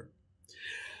whatsoever.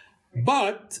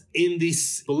 But in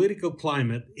this political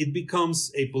climate, it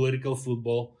becomes a political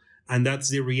football, and that's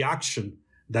the reaction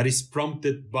that is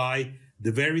prompted by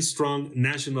the very strong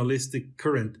nationalistic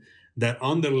current that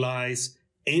underlies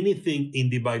anything in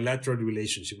the bilateral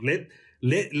relationship.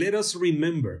 Let us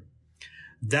remember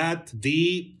that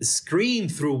the screen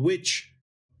through which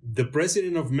the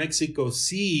president of Mexico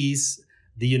sees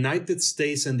the United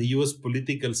States and the U.S.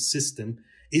 political system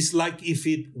is like if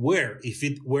it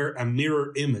were a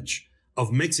mirror image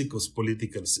of Mexico's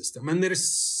political system. And they're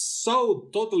so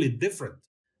totally different.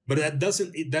 But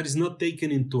that is not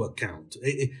taken into account.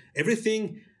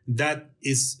 Everything that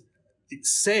is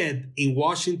said in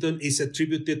Washington is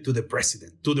attributed to the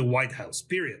president, to the White House,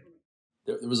 period.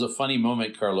 There was a funny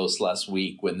moment, Carlos, last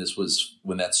week when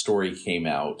that story came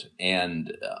out, and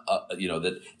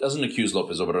that doesn't accuse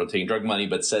Lopez Obrador of taking drug money,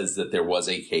 but says that there was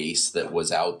a case that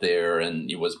was out there and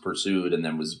it was pursued and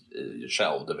then was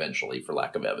shelved eventually for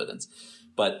lack of evidence.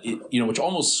 But which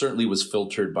almost certainly was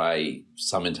filtered by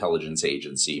some intelligence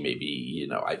agency. Maybe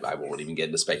I won't even get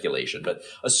into speculation, but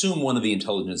assume one of the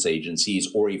intelligence agencies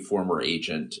or a former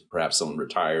agent, perhaps someone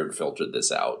retired, filtered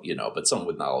this out. But someone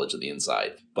with knowledge of the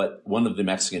inside. But one of the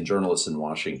Mexican journalists in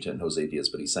Washington, Jose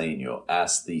Diaz-Briceño,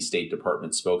 asked the State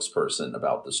Department spokesperson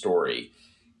about the story,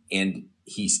 and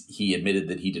he admitted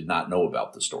that he did not know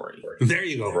about the story. There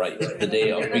you go. Right. The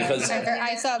day of. Because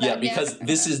I saw that. Yeah, because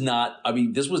this was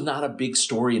not a big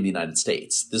story in the United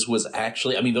States. This was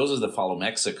actually, those of us that follow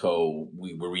Mexico,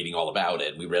 we were reading all about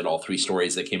it. We read all three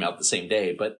stories that came out the same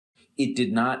day, but it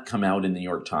did not come out in the New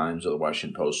York Times or the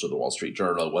Washington Post or the Wall Street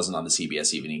Journal. It wasn't on the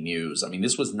CBS Evening News.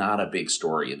 This was not a big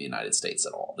story in the United States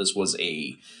at all. This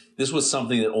was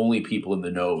something that only people in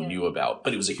the know knew about,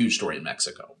 but it was a huge story in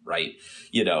Mexico, right?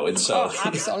 And so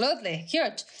absolutely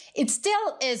huge. It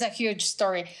still is a huge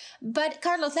story. But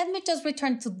Carlos, let me just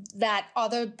return to that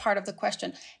other part of the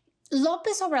question.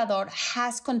 Lopez Obrador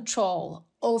has control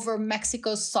over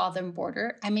Mexico's southern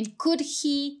border. Could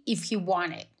he, if he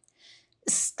wanted,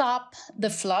 stop the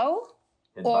flow?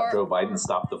 And Joe Biden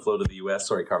stopped the flow to the U.S.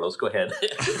 Sorry, Carlos, go ahead.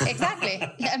 Exactly.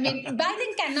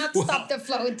 Biden cannot stop the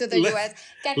flow into the U.S.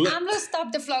 Can AMLO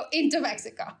stop the flow into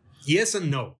Mexico? Yes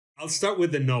and no. I'll start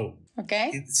with the no.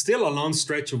 Okay. It's still a long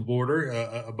stretch of border,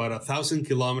 about 1,000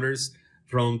 kilometers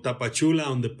from Tapachula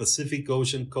on the Pacific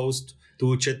Ocean coast to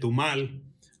Chetumal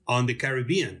on the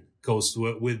Caribbean coast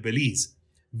with Belize.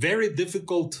 Very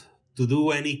difficult to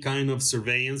do any kind of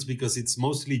surveillance because it's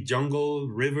mostly jungle,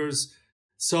 rivers.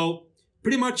 So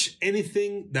pretty much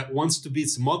anything that wants to be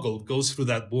smuggled goes through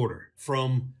that border,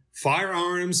 from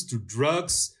firearms to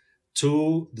drugs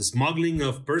to the smuggling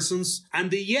of persons.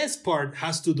 And the yes part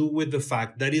has to do with the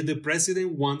fact that if the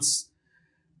president wants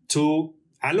to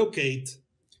allocate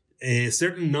a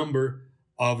certain number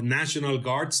of National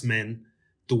Guardsmen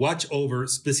to watch over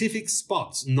specific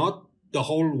spots, not the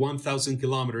whole 1,000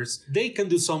 kilometers. They can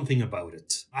do something about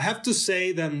it. I have to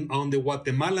say that on the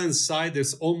Guatemalan side,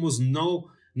 there's almost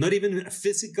not even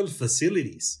physical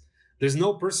facilities. There's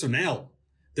no personnel.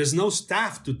 There's no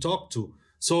staff to talk to.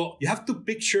 So you have to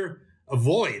picture a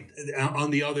void on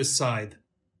the other side.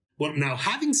 Well, now,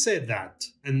 having said that,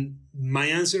 and my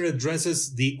answer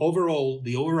addresses the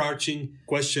overarching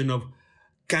question of,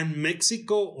 can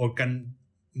Mexico or can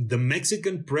the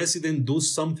Mexican president do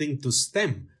something to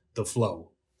stem the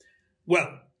flow? Well,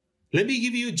 let me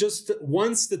give you just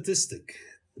one statistic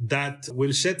that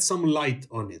will shed some light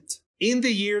on it. In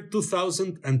the year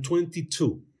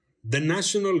 2022, the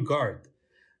National Guard,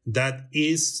 that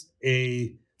is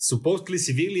a supposedly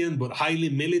civilian but highly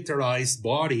militarized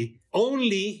body,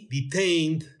 only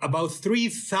detained about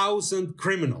 3,000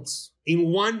 criminals in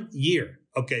 1 year.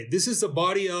 Okay, this is a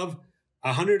body of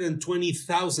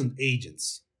 120,000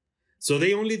 agents. So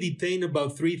they only detain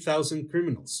about 3,000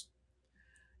 criminals.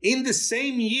 In the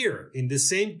same year, in the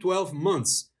same 12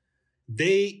 months,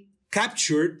 they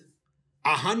captured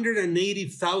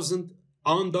 180,000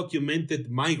 undocumented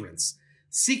migrants,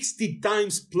 60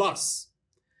 times plus.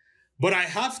 But I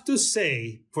have to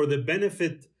say, for the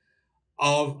benefit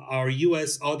of our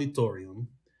U.S. auditorium,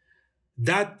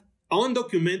 that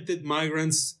undocumented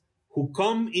migrants who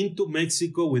come into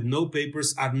Mexico with no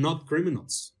papers are not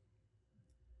criminals.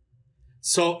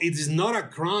 So it is not a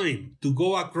crime to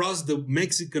go across the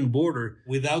Mexican border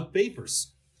without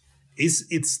papers.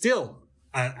 It's still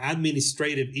an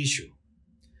administrative issue.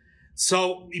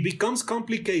 So it becomes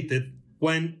complicated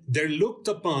when they're looked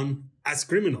upon as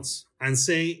criminals and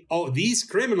say, oh, these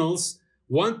criminals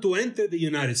want to enter the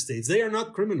United States. They are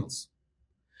not criminals.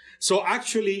 So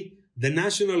actually, the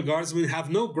National Guardsmen have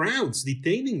no grounds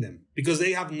detaining them because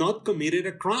they have not committed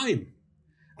a crime.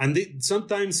 And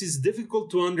sometimes it's difficult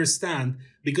to understand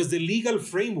because the legal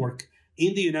framework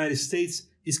in the United States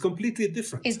is completely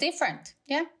different. It's different,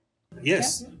 yeah.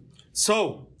 Yes. Yeah.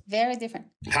 So, very different.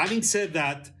 Having said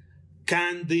that,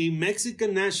 can the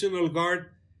Mexican National Guard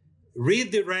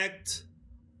redirect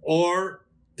or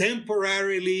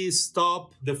temporarily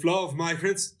stop the flow of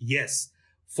migrants? Yes,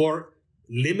 for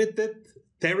limited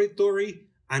territory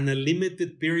and a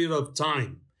limited period of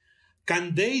time.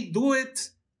 Can they do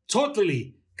it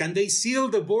totally? Can they seal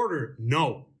the border?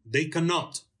 No, they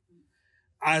cannot.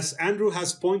 As Andrew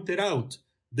has pointed out,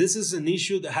 this is an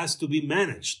issue that has to be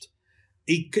managed.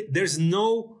 There's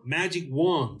no magic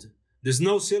wand. There's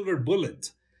no silver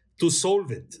bullet to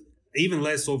solve it, even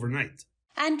less overnight.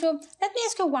 Andrew, let me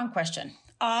ask you one question.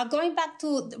 Going back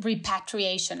to the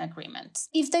repatriation agreements.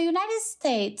 If the United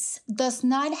States does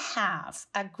not have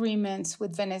agreements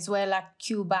with Venezuela,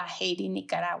 Cuba, Haiti,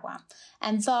 Nicaragua,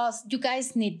 and thus you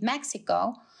guys need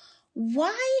Mexico,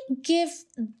 why give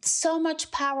so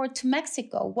much power to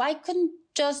Mexico? Why couldn't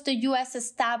just the U.S.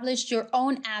 establish your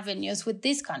own avenues with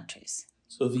these countries?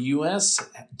 So the U.S.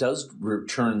 does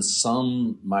return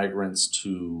some migrants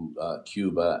to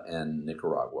Cuba and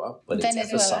Nicaragua, but it's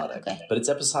episodic. Okay. But it's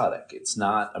episodic. It's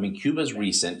not, I mean, Cuba's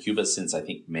recent. Cuba's since, I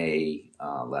think, May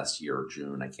last year or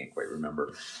June. I can't quite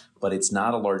remember. But it's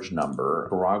not a large number.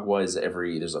 Nicaragua is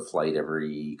there's a flight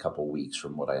every couple weeks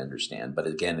from what I understand. But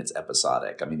again, it's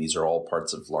episodic. I mean, these are all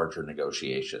parts of larger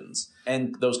negotiations.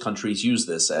 And those countries use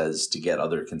this as to get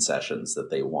other concessions that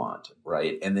they want,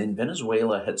 right? And then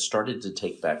Venezuela had started to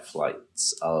take back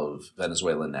flights of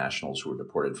Venezuelan nationals who were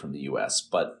deported from the U.S.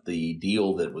 But the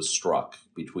deal that was struck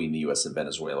between the U.S. and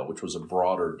Venezuela, which was a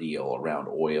broader deal around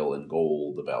oil and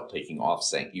gold, about taking off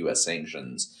U.S.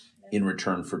 sanctions in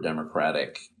return for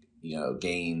democratic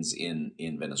gains in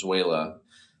Venezuela,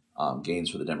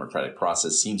 gains for the democratic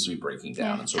process, seems to be breaking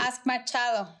down. Yeah. And so, ask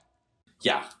Machado.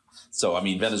 Yeah. So, I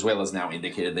mean, Venezuela has now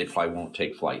indicated they probably won't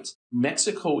take flights.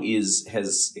 Mexico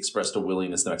has expressed a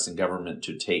willingness, the Mexican government,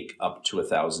 to take up to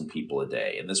 1,000 people a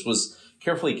day. And this was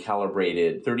carefully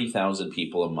calibrated, 30,000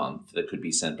 people a month that could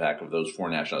be sent back of those four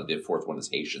nationalities. The fourth one is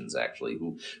Haitians, actually,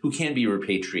 who can be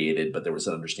repatriated, but there was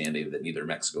an understanding that neither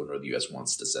Mexico nor the U.S.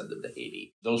 wants to send them to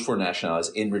Haiti. Those four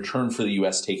nationalities, in return for the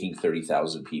U.S. taking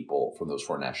 30,000 people from those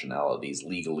four nationalities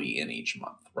legally in each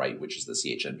month, right, which is the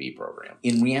CHNB program.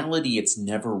 In reality, it's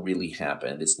never really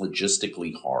happened. It's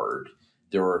logistically hard.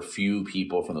 There are a few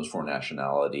people from those foreign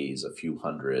nationalities, a few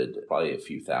hundred, probably a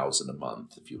few thousand a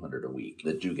month, a few hundred a week,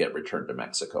 that do get returned to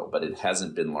Mexico, but it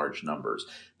hasn't been large numbers.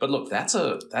 But look, that's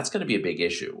going to be a big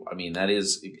issue. I mean,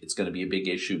 it's going to be a big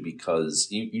issue because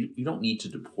you don't need to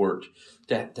deport,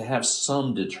 to have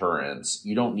some deterrence.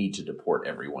 You don't need to deport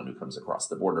everyone who comes across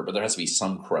the border, but there has to be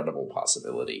some credible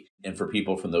possibility. And for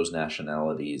people from those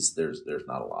nationalities, there's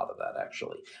not a lot of that,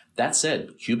 actually. That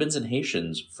said, Cubans and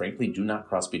Haitians, frankly, do not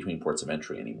cross between ports of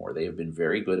entry anymore. They have been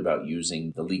very good about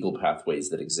using the legal pathways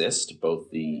that exist,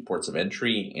 both the ports of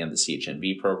entry and the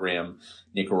CHNV program.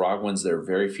 Nicaraguans, there are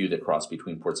very few that cross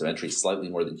between ports of entry, slightly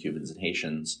more than Cubans and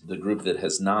Haitians. The group that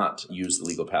has not used the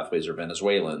legal pathways are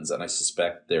Venezuelans, and I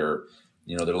suspect they're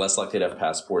less likely to have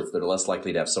passports. They're less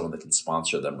likely to have someone that can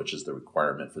sponsor them, which is the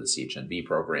requirement for the CHNV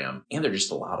program. And there are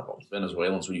just a lot of them.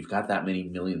 Venezuelans, when you've got that many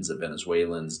millions of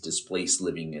Venezuelans displaced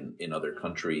living in other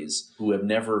countries who have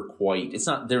never quite,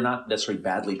 they're not necessarily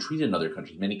badly treated in other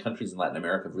countries. Many countries in Latin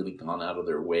America have really gone out of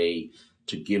their way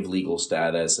to give legal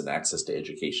status and access to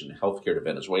education and healthcare to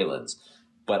Venezuelans.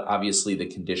 But obviously the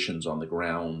conditions on the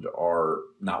ground are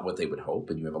not what they would hope.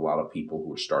 And you have a lot of people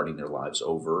who are starting their lives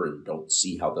over and don't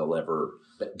see how they'll ever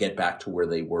get back to where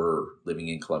they were living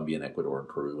in Colombia and Ecuador and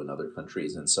Peru and other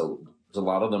countries. And so there's a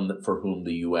lot of them for whom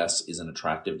the U.S. is an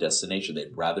attractive destination.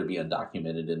 They'd rather be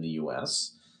undocumented in the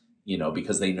U.S.,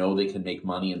 because they know they can make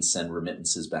money and send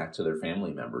remittances back to their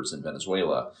family members in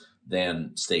Venezuela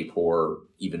than stay poor,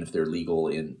 even if they're legal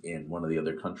in one of the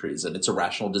other countries. And it's a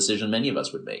rational decision many of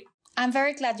us would make. I'm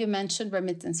very glad you mentioned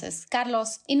remittances.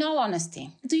 Carlos, in all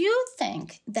honesty, do you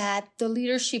think that the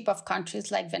leadership of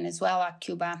countries like Venezuela,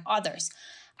 Cuba, others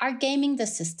are gaming the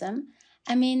system?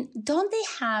 I mean, don't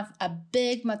they have a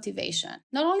big motivation,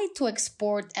 not only to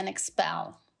export and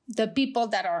expel the people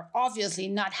that are obviously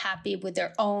not happy with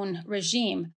their own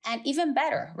regime, and even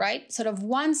better, right? Sort of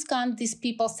once gone, these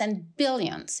people send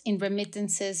billions in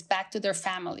remittances back to their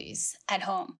families at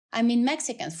home. I mean,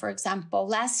 Mexicans, for example,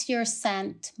 last year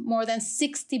sent more than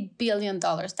 $60 billion.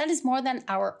 That is more than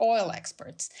our oil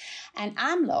exports. And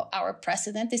AMLO, our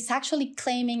president, is actually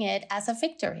claiming it as a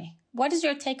victory. What is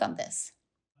your take on this?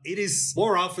 It is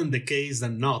more often the case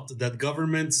than not that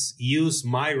governments use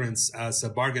migrants as a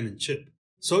bargaining chip.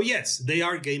 So yes, they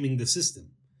are gaming the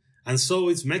system. And so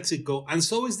is Mexico, and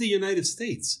so is the United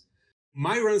States.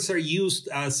 Migrants are used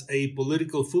as a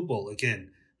political football, again,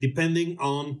 depending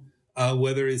on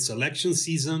whether it's election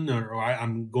season or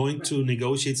I'm going to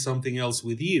negotiate something else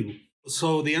with you.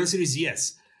 So the answer is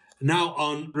yes. Now,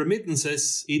 on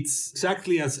remittances, it's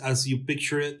exactly as you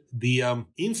picture it. The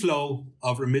inflow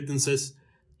of remittances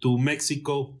to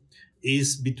Mexico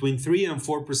is between 3 and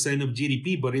 4% of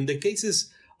GDP. But in the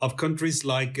cases of countries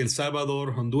like El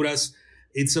Salvador, Honduras,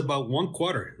 it's about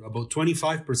 1/4, about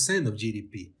 25% of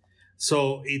GDP.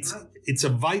 So it's a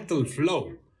vital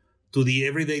flow to the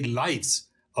everyday lives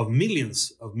of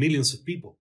millions of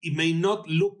people. It may not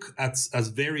look as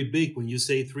very big when you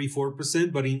say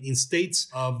 3-4%, but in states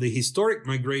of the historic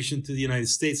migration to the United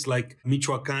States, like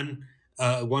Michoacán,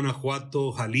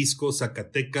 Guanajuato, Jalisco,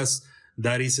 Zacatecas,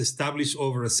 that is established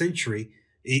over a century,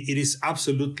 it is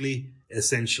absolutely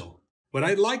essential. But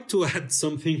I'd like to add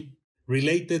something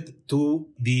related to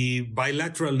the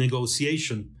bilateral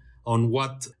negotiation on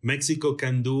what Mexico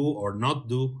can do or not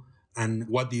do and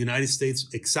what the United States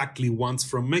exactly wants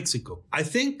from Mexico. I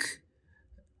think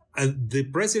the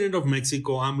president of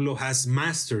Mexico, AMLO, has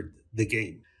mastered the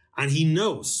game. And he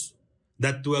knows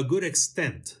that to a good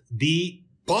extent, the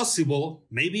possible,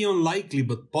 maybe unlikely,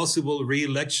 but possible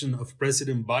re-election of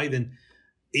President Biden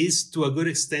is to a good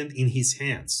extent in his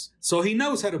hands. So he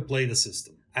knows how to play the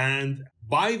system. And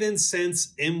Biden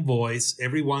sends envoys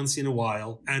every once in a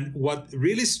while. And what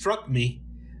really struck me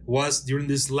was during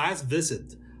this last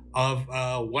visit of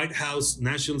White House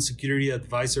National Security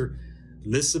Advisor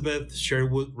Elizabeth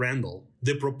Sherwood Randall,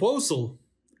 the proposal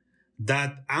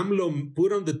that AMLO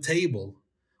put on the table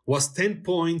was 10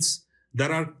 points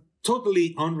that are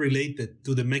totally unrelated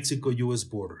to the Mexico-U.S.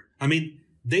 border. I mean,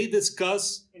 they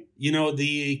discuss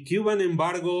the Cuban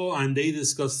embargo, and they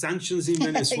discuss sanctions in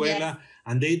Venezuela, yes.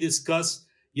 And they discuss,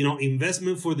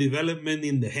 investment for development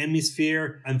in the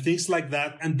hemisphere and things like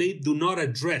that. And they do not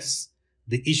address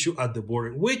the issue at the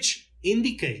border, which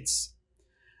indicates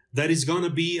that it's going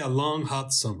to be a long,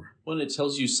 hot summer. Well, it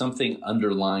tells you something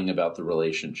underlying about the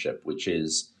relationship, which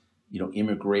is,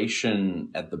 immigration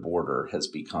at the border has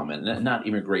become, and not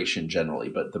immigration generally,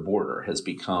 but the border has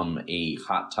become a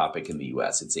hot topic in the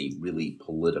U.S. It's a really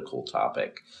political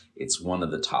topic. It's one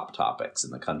of the top topics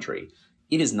in the country.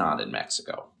 It is not in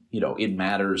Mexico. it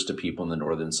matters to people in the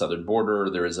northern and southern border.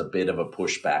 There is a bit of a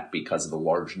pushback because of the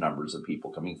large numbers of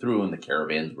people coming through, and the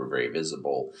caravans were very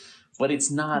visible. But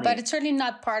it's not. But it's certainly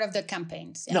not part of the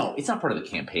campaigns. Yeah. No, it's not part of the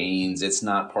to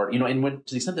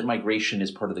the extent that migration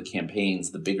is part of the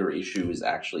campaigns, the bigger issue is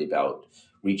actually about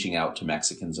reaching out to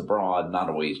Mexicans abroad, not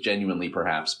always genuinely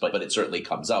perhaps, but it certainly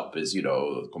comes up as,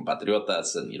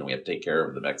 compatriotas, and, we have to take care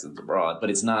of the Mexicans abroad.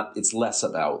 But it's less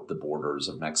about the borders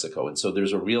of Mexico. And so there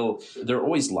are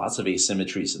always lots of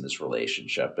asymmetries in this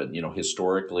relationship. And,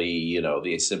 historically,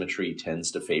 the asymmetry tends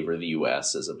to favor the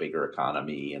U.S. as a bigger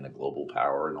economy and a global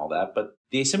power and all that. But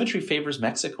the asymmetry favors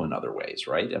Mexico in other ways,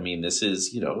 right? I mean, this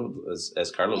is, as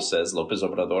Carlos says, Lopez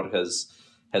Obrador has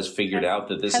figured out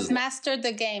that this has mastered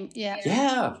the game. Yeah.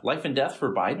 Yeah. Life and death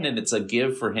for Biden. And it's a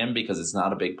give for him because it's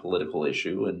not a big political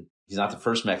issue. And he's not the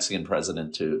first Mexican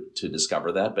president to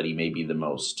discover that, but he may be the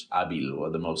most hábil, or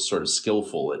the most sort of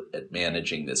skillful at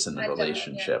managing this in the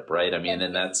relationship, right? I mean,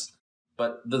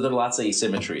 but there are lots of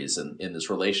asymmetries in this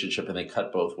relationship, and they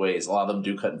cut both ways. A lot of them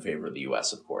do cut in favor of the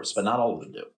U.S., of course, but not all of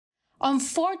them do.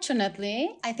 Unfortunately,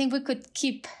 I think we could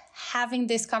keep having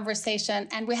this conversation,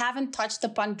 and we haven't touched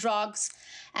upon drugs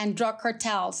and drug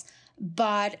cartels,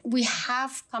 but we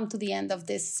have come to the end of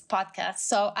this podcast.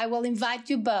 So I will invite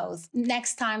you both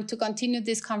next time to continue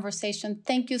this conversation.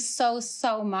 Thank you so,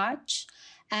 so much.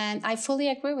 And I fully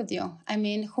agree with you. I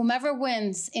mean, whomever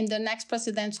wins in the next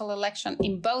presidential election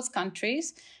in both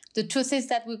countries, the truth is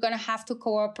that we're going to have to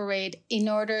cooperate in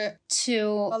order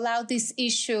to allow this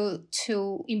issue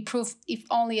to improve, if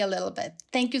only a little bit.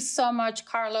 Thank you so much,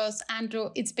 Carlos, Andrew.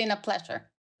 It's been a pleasure.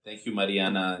 Thank you,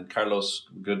 Mariana. And Carlos,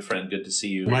 good friend. Good to see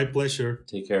you. My pleasure.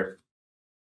 Take care.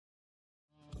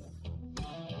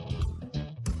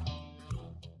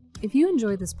 If you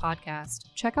enjoyed this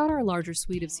podcast, check out our larger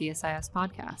suite of CSIS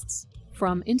podcasts.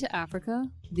 From Into Africa,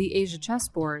 The Asia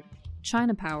Chessboard,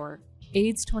 China Power,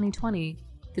 AIDS 2020,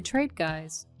 The Trade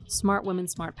Guys, Smart Women,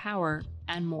 Smart Power,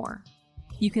 and more.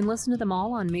 You can listen to them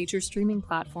all on major streaming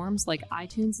platforms like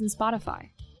iTunes and Spotify.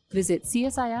 Visit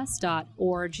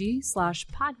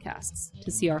csis.org/podcasts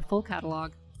to see our full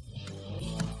catalog